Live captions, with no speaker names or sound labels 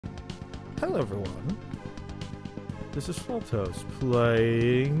Hello everyone. This is Pholtos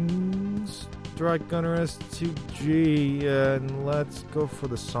playing Strike Gunner S.T.G, and let's go for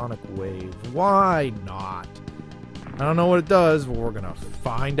the Sonic Wave. Why not? I don't know what it does, but we're gonna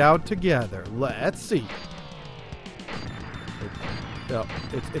find out together. Let's see.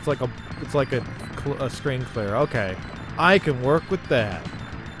 It's like a screen clear. Okay, I can work with that.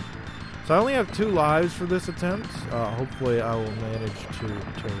 So I only have 2 lives for this attempt. Hopefully I will manage to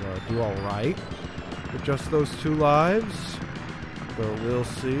do all right with just those 2 lives. But we'll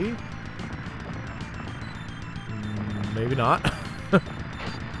see. Maybe not.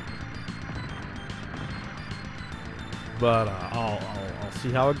 But I'll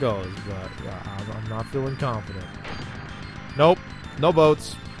see how it goes. But I'm not feeling confident. Nope. No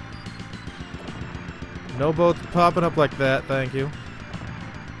boats. No boats popping up like that. Thank you.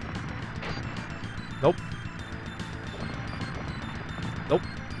 Nope. Nope.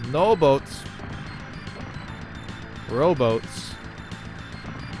 No boats. Rowboats.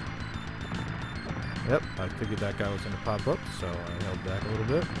 Yep, I figured that guy was going to pop up, so I held back a little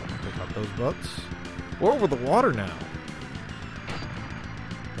bit. Pick up those boats. We're over the water now.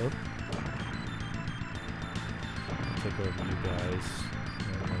 Nope. I'll take over you guys.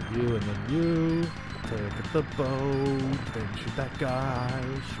 And then you, and then you. Take the boat, then shoot that guy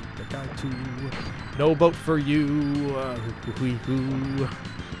too. No boat for you.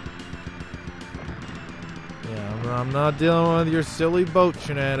 Yeah, I'm not dealing with your silly boat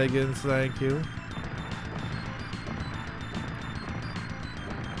shenanigans, thank you.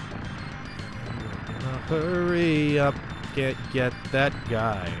 Hurry up, get that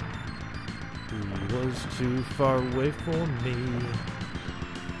guy. He was too far away for me.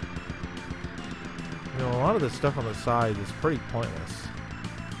 You know, a lot of this stuff on the side is pretty pointless.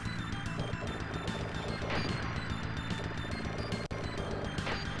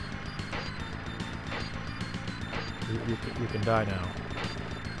 You can die now.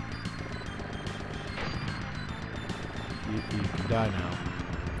 You can die now.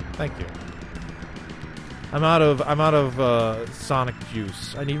 Thank you. I'm out of Sonic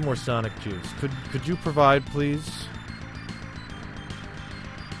juice. I need more Sonic juice. Could you provide, please?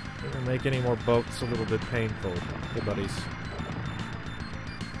 Make any more boats a little bit painful. Hey, buddies.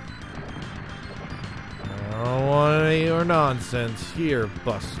 I don't want any more nonsense here,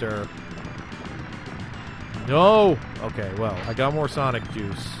 Buster. No! Okay, well, I got more Sonic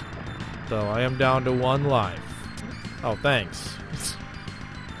juice. So I am down to 1 life. Oh, thanks.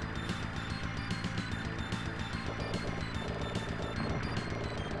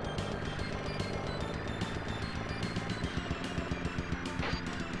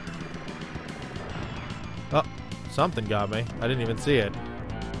 Oh, something got me. I didn't even see it.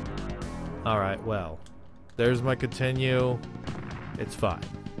 Alright, well. There's my continue. It's fine.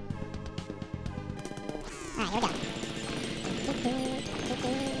 Alright, here we go.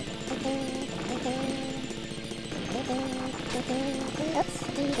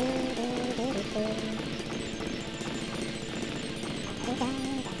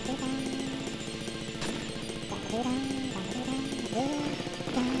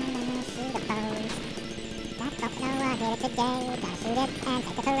 Today, gotta shoot it and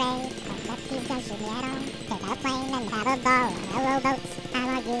take a parade. Don't let these guns shoot me at all. Take out a plane and have a ball and a rowboat. I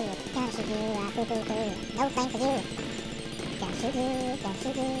like you, gonna shoot you, hoo. No plane for you. Gonna shoot you.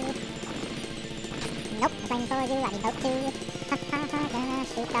 Nope, no plane for you, I need boat too. Ha ha ha, gonna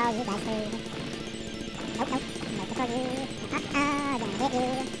shoot all you guys too. Nope, no plane for you. Gonna hit you.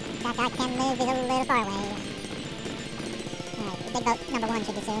 That guy can live, he's a little far away. Alright, big boat number 1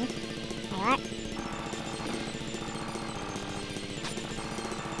 should be soon. There you are.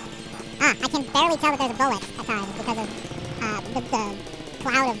 I can barely tell that there's a bullet at times because of the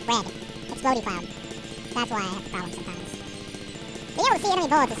cloud of red. Explodey cloud. That's why I have problems sometimes. Being able to see enemy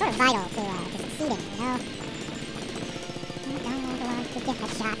bullets is sort of vital to succeeding, you know? I don't want to get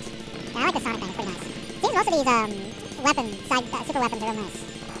that shot. Yeah, I like the Sonic gun, it's pretty nice. Seems most of these weapons, super weapons are real nice.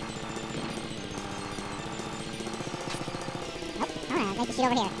 Nope, alright, make the shoot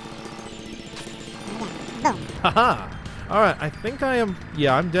over here. Again, boom. Haha! Alright, I think I am...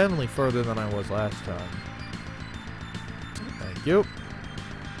 Yeah, I'm definitely further than I was last time. Thank you.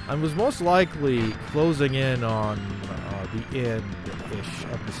 I was most likely closing in on the end-ish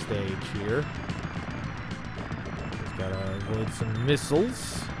of the stage here. Just gotta avoid some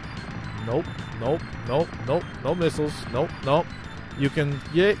missiles. Nope. No missiles. Nope. You can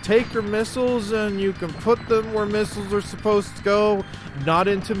take your missiles and you can put them where missiles are supposed to go, not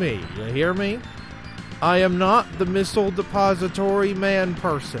into me. You hear me? I am not the missile depository man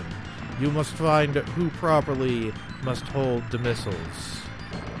person. You must find who properly must hold the missiles.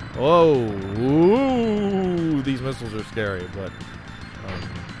 Whoa. Ooh, these missiles are scary, but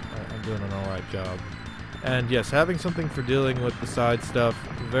I'm doing an alright job. And yes, having something for dealing with the side stuff,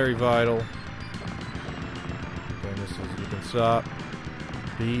 very vital. Okay, missiles, you can stop.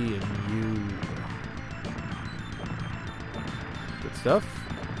 B and U. Good stuff.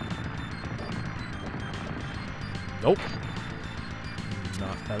 Nope.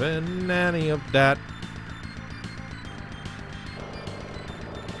 Not having any of that.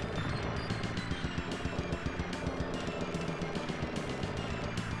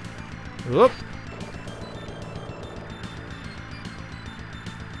 Whoop.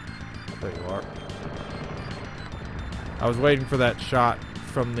 There you are. I was waiting for that shot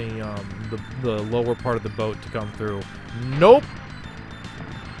from the lower part of the boat to come through. Nope.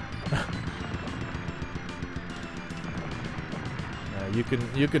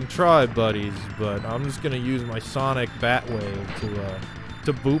 You can try, buddies, but I'm just gonna use my sonic bat wave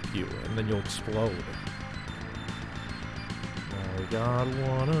to boop you, and then you'll explode. I got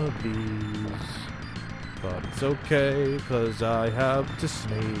one of these, but it's okay, cause I have to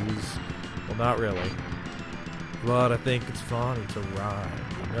sneeze. Well, not really, but I think it's funny to rhyme,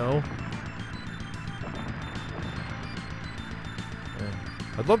 you know?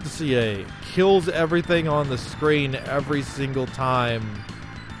 I'd love to see a kills everything on the screen every single time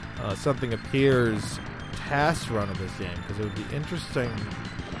something appears task run of this game, because it would be interesting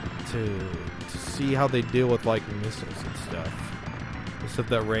to see how they deal with like missiles and stuff. The stuff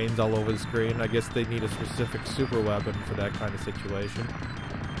that rains all over the screen. I guess they need a specific super weapon for that kind of situation.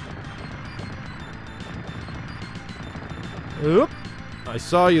 Oop! I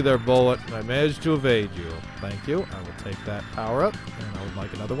saw you there, Bullet, and I managed to evade you. Thank you. I will take that power up, and I would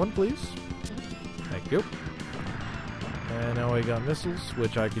like another one, please. Thank you. And now we got missiles,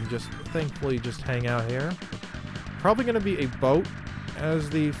 which I can just, thankfully, just hang out here. Probably going to be a boat as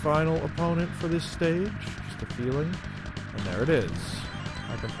the final opponent for this stage. Just a feeling. And there it is.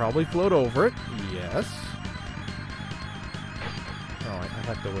 I can probably float over it. Yes. Oh, I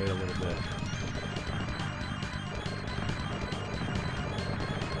have to wait a little bit.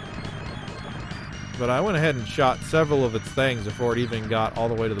 But I went ahead and shot several of its things before it even got all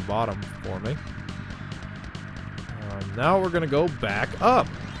the way to the bottom for me. Now we're going to go back up.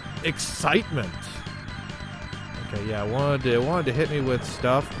 Excitement. Okay, yeah, it wanted to hit me with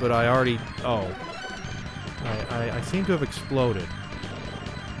stuff, but I already... Oh. I seem to have exploded.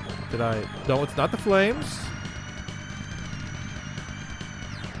 Did I... No, it's not the flames.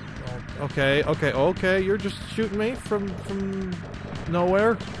 Oh, okay. You're just shooting me from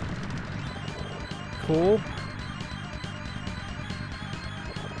nowhere. Cool.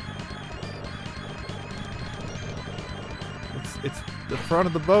 It's the front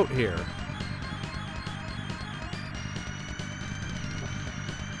of the boat here.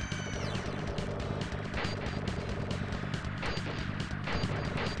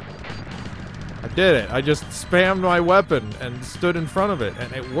 I did it. I just spammed my weapon and stood in front of it,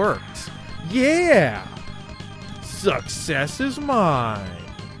 and it worked. Yeah! Success is mine.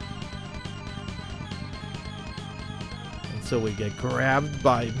 So we get grabbed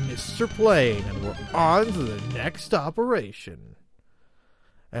by Mr. Plane, and we're on to the next operation.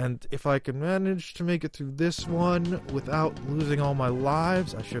 And if I can manage to make it through this one without losing all my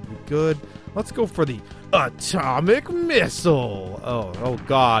lives, I should be good. Let's go for the atomic missile. Oh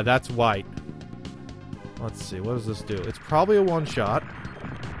God, that's white. Let's see, what does this do? It's probably a one-shot.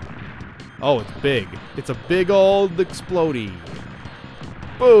 Oh, it's big. It's a big old explodey.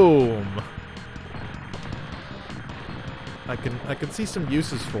 Boom. I can see some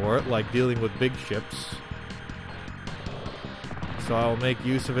uses for it, like dealing with big ships. So I'll make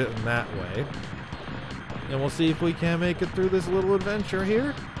use of it in that way. And we'll see if we can make it through this little adventure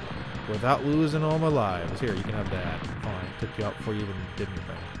here without losing all my lives. Here, you can have that. Oh, I took you out before you even did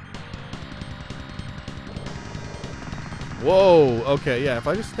anything. Whoa! Okay, yeah, if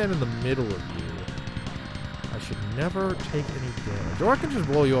I just stand in the middle of you, I should never take any damage. Or I can just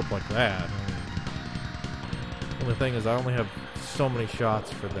blow you up like that. The only thing is I only have so many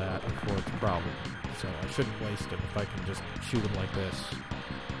shots for that before it's a problem. So I shouldn't waste them if I can just shoot them like this.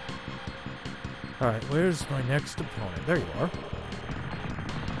 Alright, where's my next opponent? There you are.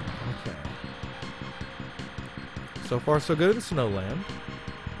 Okay. So far so good in Snowland.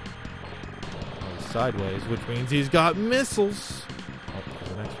 Oh, he's sideways, which means he's got missiles. Oh, there's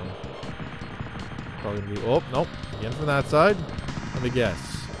the next one. Probably gonna be... Oh, nope. Again from that side. Let me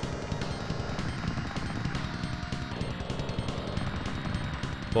guess.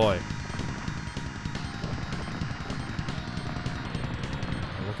 Boy.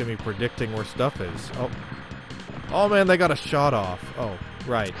 Look at me predicting where stuff is. Oh. Oh man, they got a shot off. Oh.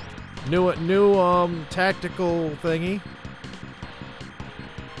 Right. New tactical thingy.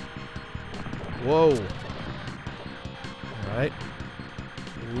 Whoa. Alright.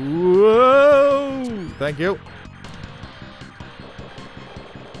 Whoa! Thank you.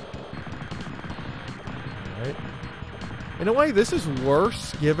 Alright. In a way, this is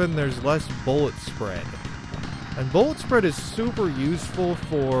worse given there's less bullet spread. And bullet spread is super useful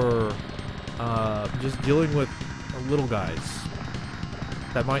for just dealing with little guys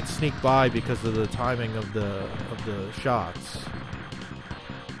that might sneak by because of the timing of the shots.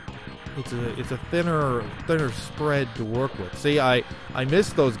 It's a thinner spread to work with. See, I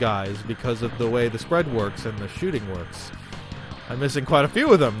miss those guys because of the way the spread works and the shooting works. I'm missing quite a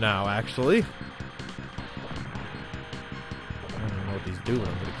few of them now, actually. I don't know what these do, but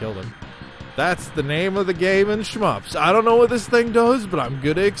I'm gonna kill them. That's the name of the game in Shmups. I don't know what this thing does, but I'm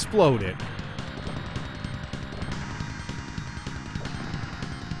gonna explode it.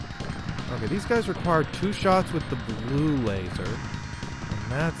 Okay, these guys require 2 shots with the blue laser.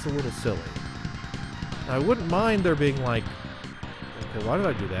 That's a little silly. I wouldn't mind there being like... Okay, why did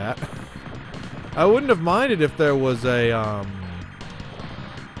I do that? I wouldn't have minded if there was a,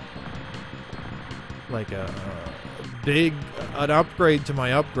 like an upgrade to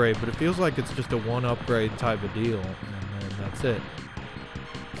my upgrade, but it feels like it's just a 1 upgrade type of deal, and then that's it.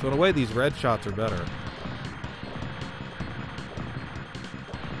 So in a way, these red shots are better.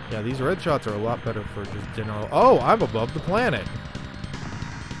 Yeah, these red shots are a lot better for just general... Oh, I'm above the planet!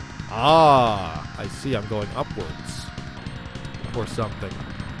 Ah, I see. I'm going upwards or something.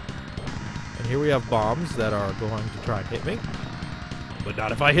 And here we have bombs that are going to try and hit me. But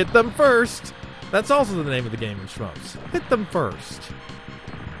not if I hit them first. That's also the name of the game in Shmups. Hit them first.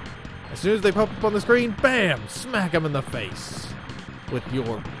 As soon as they pop up on the screen, bam! Smack them in the face with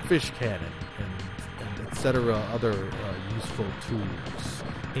your fish cannon and etc. other useful tools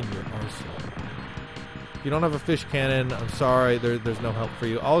in your arsenal. If you don't have a fish cannon, I'm sorry, there's no help for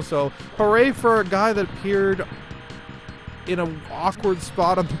you. Also, hooray for a guy that appeared in an awkward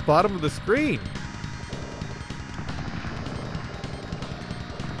spot on the bottom of the screen.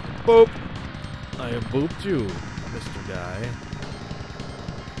 Boop. I have booped you, Mr. Guy.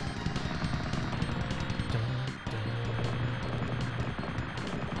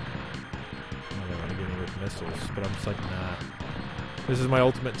 Oh, they want to get me with missiles, but I'm just like, nah. This is my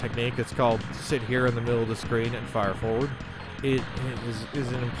ultimate technique. It's called sit here in the middle of the screen and fire forward. It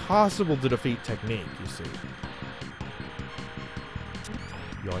is an impossible to defeat technique, you see.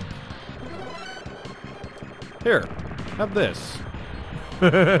 Yoink. Here, have this.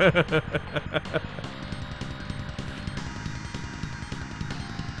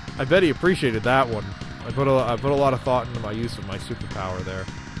 I bet he appreciated that one. I put a lot of thought into my use of my superpower there.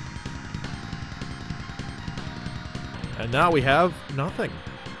 And now we have nothing.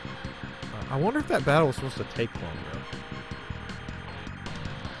 I wonder if that battle was supposed to take longer.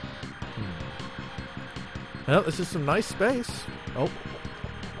 Well, this is some nice space. Oh.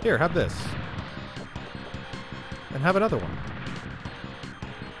 Here, have this. And have another one.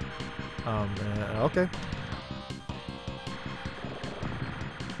 Okay.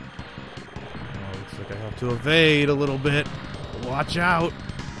 Oh, looks like I have to evade a little bit. Watch out.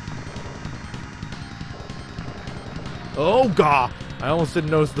 Oh, God! I almost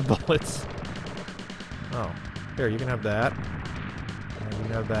didn't notice the bullets. Oh. Here, you can have that. And you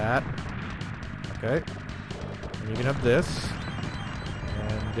can have that. Okay. And you can have this.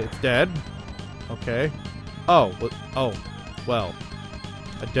 And it's dead. Okay. Oh. Oh. Well.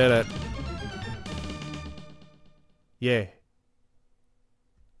 I did it. Yeah.